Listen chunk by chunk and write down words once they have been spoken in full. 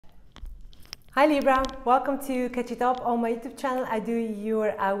Hi Libra, welcome to Catchit-up on my YouTube channel. I do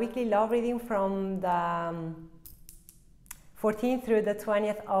your weekly love reading from the 14th through the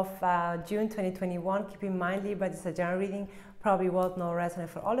 20th of June 2021. Keep in mind, Libra, this is a general reading, probably won't not resonate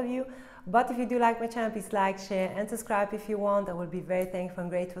for all of you. But if you do like my channel, please like, share and subscribe if you want. I will be very thankful and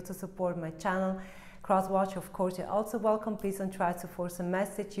grateful to support my channel. Cross-watch, of course, you're also welcome. Please don't try to force a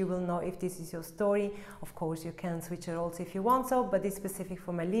message. You will know if this is your story. Of course, you can switch it also if you want so, but it's specific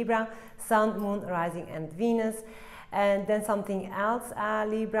for my Libra, Sun, Moon, Rising and Venus. And then something else,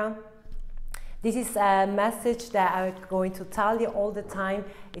 Libra. This is a message that I'm going to tell you all the time.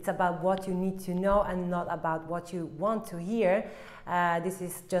 It's about what you need to know and not about what you want to hear. This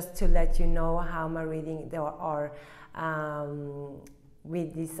is just to let you know how my reading there are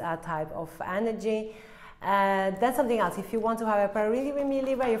with this type of energy. Then something else, if you want to have a prayer reading with me,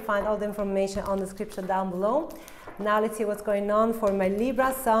 Libra, you find all the information on the description down below. Now let's see what's going on for my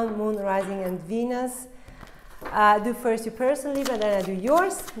Libra, Sun, Moon, Rising and Venus. Do first your person, Libra, then I do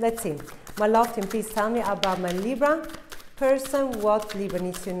yours. Let's see. My love team, please tell me about my Libra person. What Libra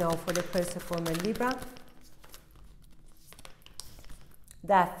needs to know for the person for my Libra.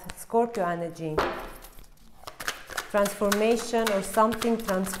 Death, Scorpio energy. Transformation or something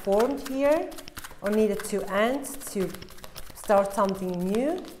transformed here or needed to end to start something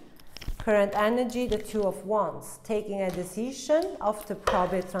new. Current energy, the Two of Wands. Taking a decision after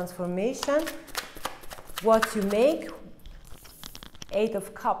probably transformation. What to make. Eight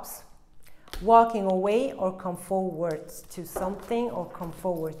of Cups. Walking away or come forward to something or come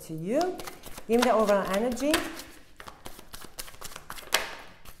forward to you. Give me the overall energy.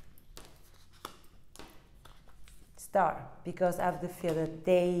 Star, because I have the feel that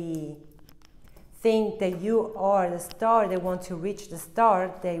they think that you are the star, they want to reach the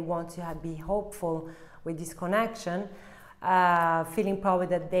star, they want to be hopeful with this connection, feeling probably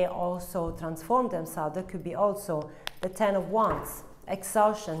that they also transform themselves. That could be also the Ten of Wands,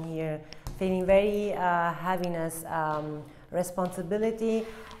 exhaustion here, feeling very heaviness, responsibility,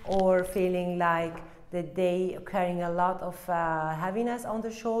 or feeling like that they are carrying a lot of heaviness on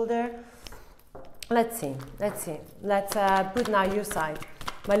the shoulder. Let's see. Let's put now your side.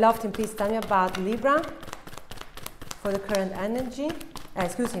 My love team, please tell me about Libra for the current energy.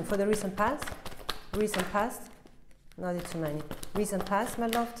 Excuse me, for the recent past. Recent past. Not too many. Recent past, my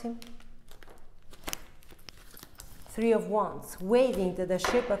love team. Three of Wands. Waiting that the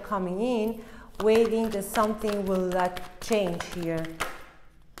ship are coming in. Waiting that something will change here.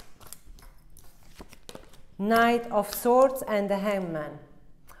 Knight of Swords and the Hangman.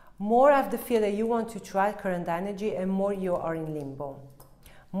 More of the feel that you want to try current energy and more you are in limbo.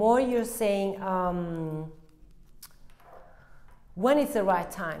 More you're saying when it's the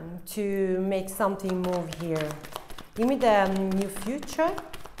right time to make something move here. Give me the new future.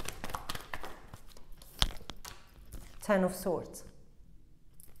 Ten of Swords.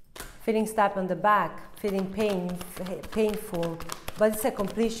 Feeling stabbed on the back, feeling painful, but it's a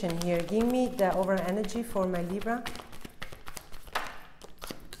completion here. Give me the overall energy for my Libra.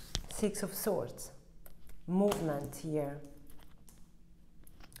 Six of Swords, movement here,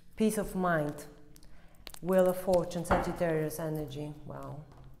 peace of mind, Wheel of Fortune, Sagittarius energy. Wow.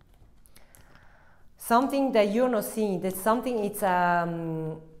 Something that you're not seeing, that something it's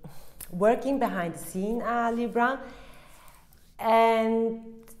working behind the scene, Libra, and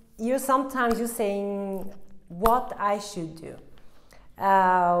sometimes you're saying what I should do.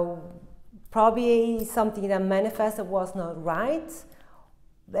 Probably something that manifested was not right.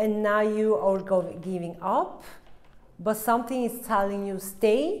 And now you are giving up, but something is telling you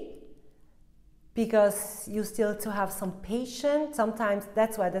stay because you still to have some patience. Sometimes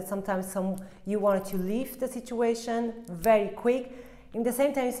that's why sometimes you want to leave the situation very quick. In the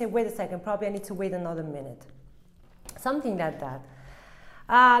same time, you say, wait a second, probably I need to wait another minute. Something like that.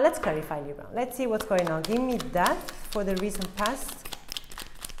 Let's clarify, Libra. Let's see what's going on. Give me that for the recent past,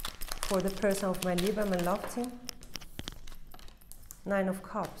 for the person of my Libra, my love team. Nine of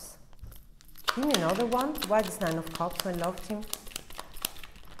Cups. Give me another one. Why this Nine of Cups, my love team?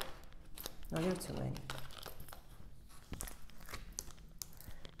 Not little too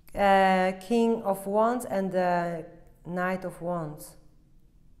many. King of Wands and the Knight of Wands.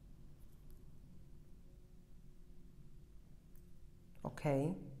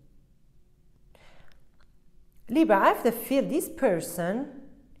 Okay. Libra, I have the feel this person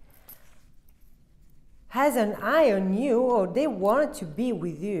has an eye on you, or they wanted to be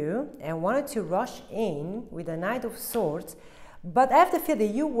with you and wanted to rush in with the Knight of Swords, but I have the feel that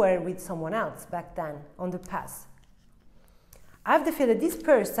you were with someone else back then, on the past. I have the feel that this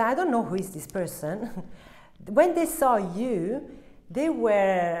person, I don't know who is this person, when they saw you, they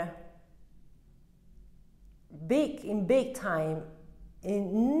were big time.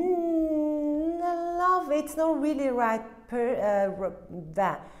 In love, it's not really right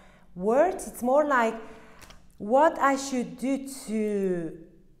that words. It's more like what I should do to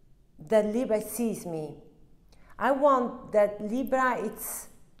that Libra sees me. I want that Libra it's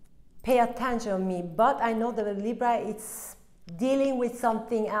pay attention on me, but I know that Libra it's dealing with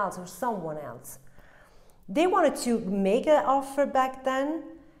something else or someone else. They wanted to make an offer back then,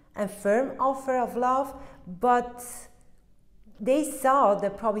 a firm offer of love, but they saw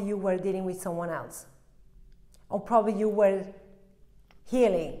that probably you were dealing with someone else, or probably you were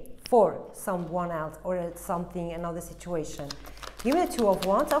healing for someone else or something, another situation. Give me the Two of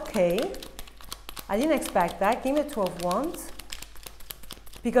Wands. Okay, I didn't expect that. Give me the Two of Wands,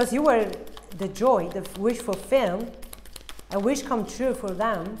 because you were the joy, the wish fulfilled, a wish come true for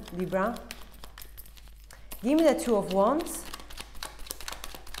them, Libra. Give me the Two of Wands.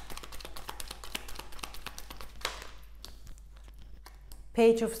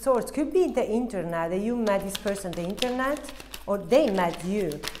 Page of Swords. Could be the internet, that you met this person on the internet, or they met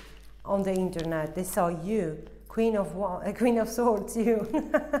you on the internet. They saw you. Queen of Swords, you.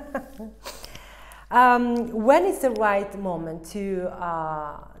 When is the right moment to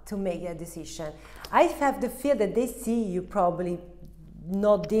make a decision? I have the feel that they see you probably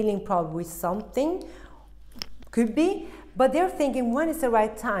not dealing probably with something, could be, but they're thinking when is the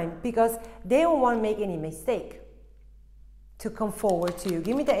right time, because they don't want to make any mistake to come forward to you.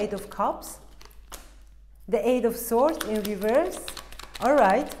 Give me the Eight of Cups, the Eight of Swords in reverse. All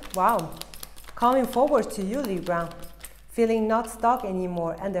right, wow, coming forward to you, Libra, feeling not stuck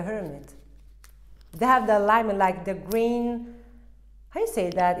anymore, and the Hermit. They have the alignment like the green, how you say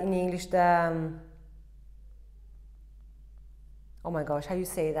that in English, the, oh my gosh, how you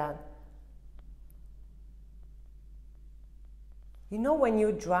say that? You know when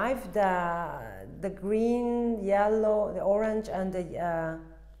you drive the green, yellow, the orange, and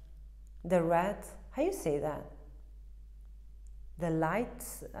the red, how you say that? The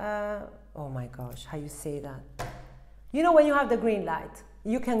lights, oh my gosh, how you say that? You know when you have the green light,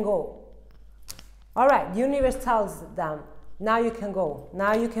 you can go. All right, the universe tells them, now you can go,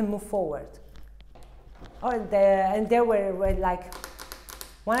 now you can move forward. And they were like,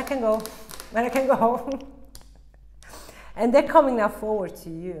 when I can go, when I can go. And they're coming now forward to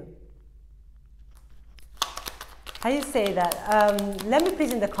you. How you say that? Let me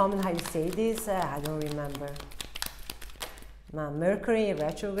please in the comment how you say this. I don't remember. Mercury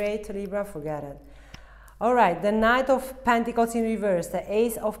retrograde to Libra, forget it. All right, the Knight of Pentacles in reverse, the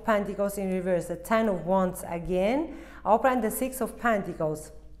Ace of Pentacles in reverse, the Ten of Wands again, and the Six of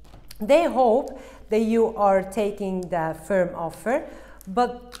Pentacles. They hope that you are taking the firm offer,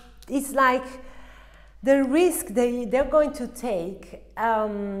 but it's like the risk they're going to take,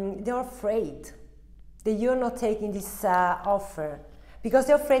 they're afraid that you're not taking this offer, because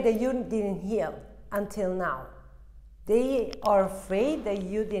they're afraid that you didn't heal until now. They are afraid that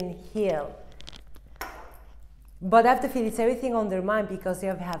you didn't heal. But I have to feel it's everything on their mind, because they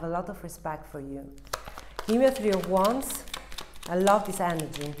have a lot of respect for you. Give me a Three of Wands. I love this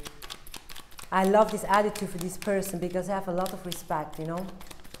energy. I love this attitude for this person, because I have a lot of respect, you know.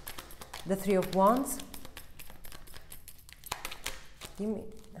 The Three of Wands. Give me.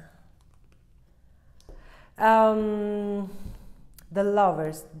 The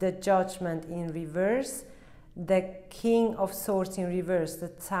Lovers, the Judgment in reverse, the King of Swords in reverse, the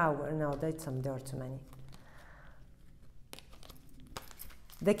Tower. No, there are too many.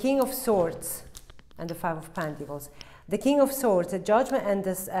 The King of Swords and the Five of Pentacles. The King of Swords, the Judgment, and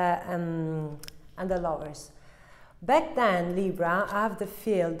the Lovers. Back then, Libra, I have the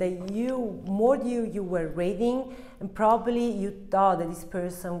feel that you were reading, and probably you thought that this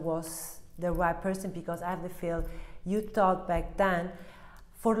person was the right person, because I have the feel you thought back then,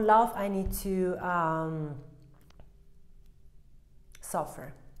 for love I need to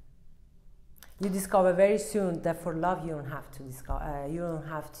suffer. You discover very soon that for love you don't have to discover, you don't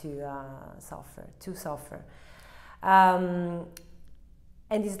have to suffer. And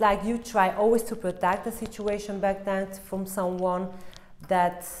it's like you try always to protect the situation back then from someone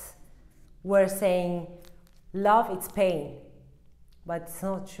that were saying love it's pain, but it's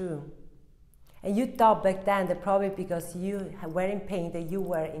not true. And you thought back then that probably because you were in pain, that you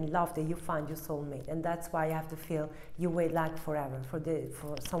were in love, that you found your soulmate, and that's why you have to feel you wait like forever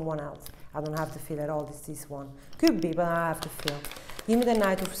for someone else. I don't have to feel at all this one. Could be, but I have to feel. Give me the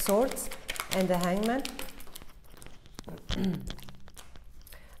Knight of Swords and the Hangman.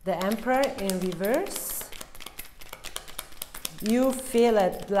 The Emperor in reverse. You feel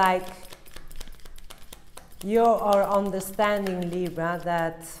it like you are understanding, Libra,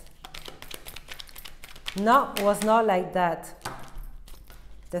 that No, it was not like that.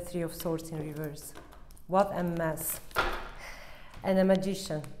 The Three of Swords in reverse. What a mess. And a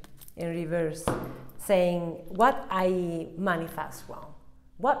Magician in reverse, saying what I manifest wrong,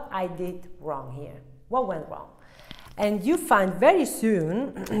 what I did wrong here, what went wrong. And you find very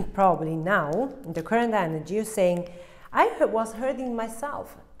soon, probably now, in the current energy, you're saying, I was hurting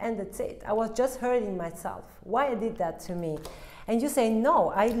myself, and that's it. I was just hurting myself. Why I did that to me? And you say, no,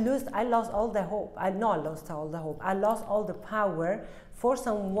 I lost all the hope. I lost all the hope. I lost all the power for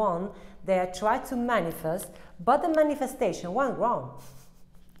someone that I tried to manifest, but the manifestation went wrong.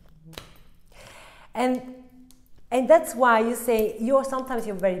 And that's why you say sometimes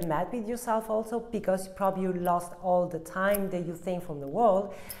you're very mad with yourself also, because probably you lost all the time that you think from the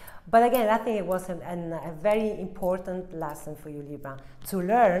world. But again, I think it was a very important lesson for you, Libra, to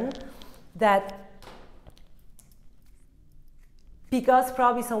learn that because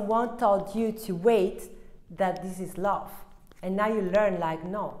probably someone taught you to wait, that this is love. And now you learn like,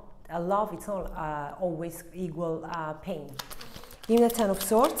 no, love it's not always equal pain. Give me the Ten of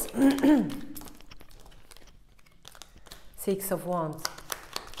Swords. Six of Wands.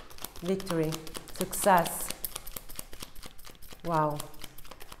 Victory. Success. Wow.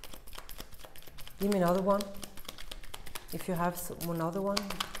 Give me another one. If you have another one,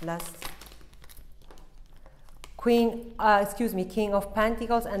 last. King of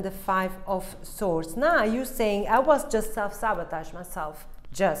Pentacles and the Five of Swords. Now you're saying, I was just self-sabotage myself,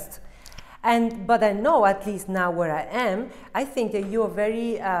 but I know at least now where I am. I think that you are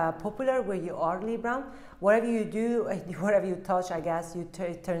very popular where you are, Libra. Whatever you do, whatever you touch, I guess,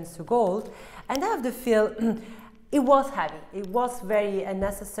 it turns to gold. And I have the feel, it was heavy. It was very a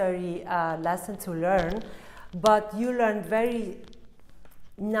necessary lesson to learn, but you learn very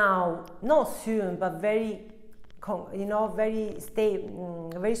now, not soon, but very, you know, very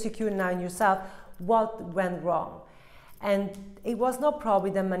very secure now in yourself what went wrong. And it was not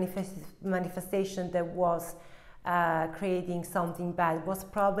probably the manifestation that was creating something bad. It was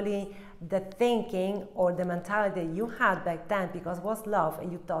probably the thinking or the mentality that you had back then, because it was love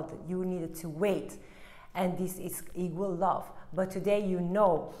and you thought that you needed to wait, and this is equal love. But today you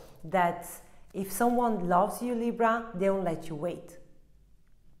know that if someone loves you, Libra, they don't let you wait.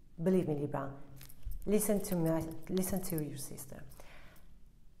 Believe me, Libra. Listen to me, listen to your sister.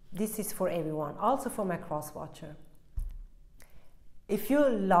 This is for everyone, also for my cross-watcher. If you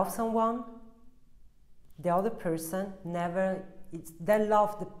love someone, the other person never,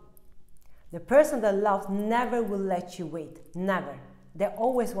 the person that loves never will let you wait, never. They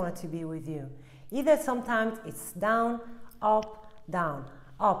always want to be with you. Either sometimes it's down, up,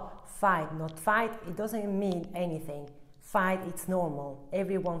 fight, not fight, it doesn't mean anything. Fight, it's normal,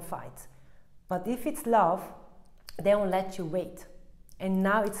 everyone fights. But if it's love, they don't let you wait. And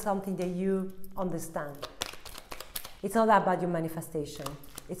now it's something that you understand. It's not about your manifestation.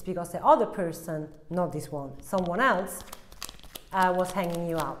 It's because the other person, not this one, someone else, was hanging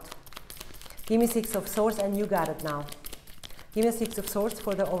you out. Give me Six of Swords and you got it now. Give me Six of Swords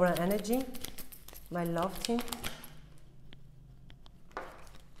for the overall energy. My love team.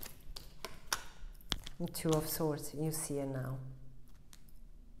 And Two of Swords, you see it now.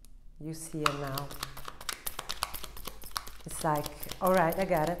 You see it now. It's like, all right, I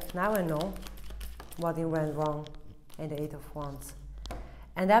got it. Now I know what went wrong. And the Eight of Wands.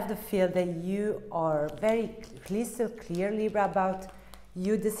 And I have the feel that you are very crystal clear, Libra, about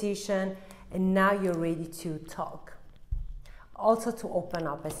your decision, and now you're ready to talk. Also to open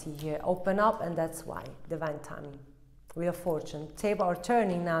up, I see here. Open up, and that's why. Divine timing. Wheel of Fortune. Table are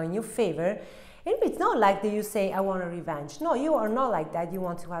turning now in your favor. And it's not like that you say, I want a revenge. No, you are not like that. You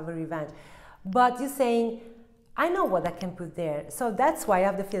want to have a revenge. But you're saying, I know what I can put there. So that's why I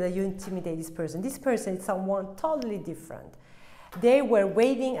have the feel that you intimidate this person. This person is someone totally different. They were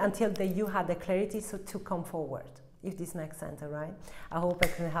waiting until you had the clarity to come forward. If this makes sense, all right? I hope I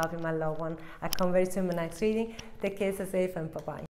can help you, my loved one. I come very soon in my next reading. Take care, stay safe, and bye-bye.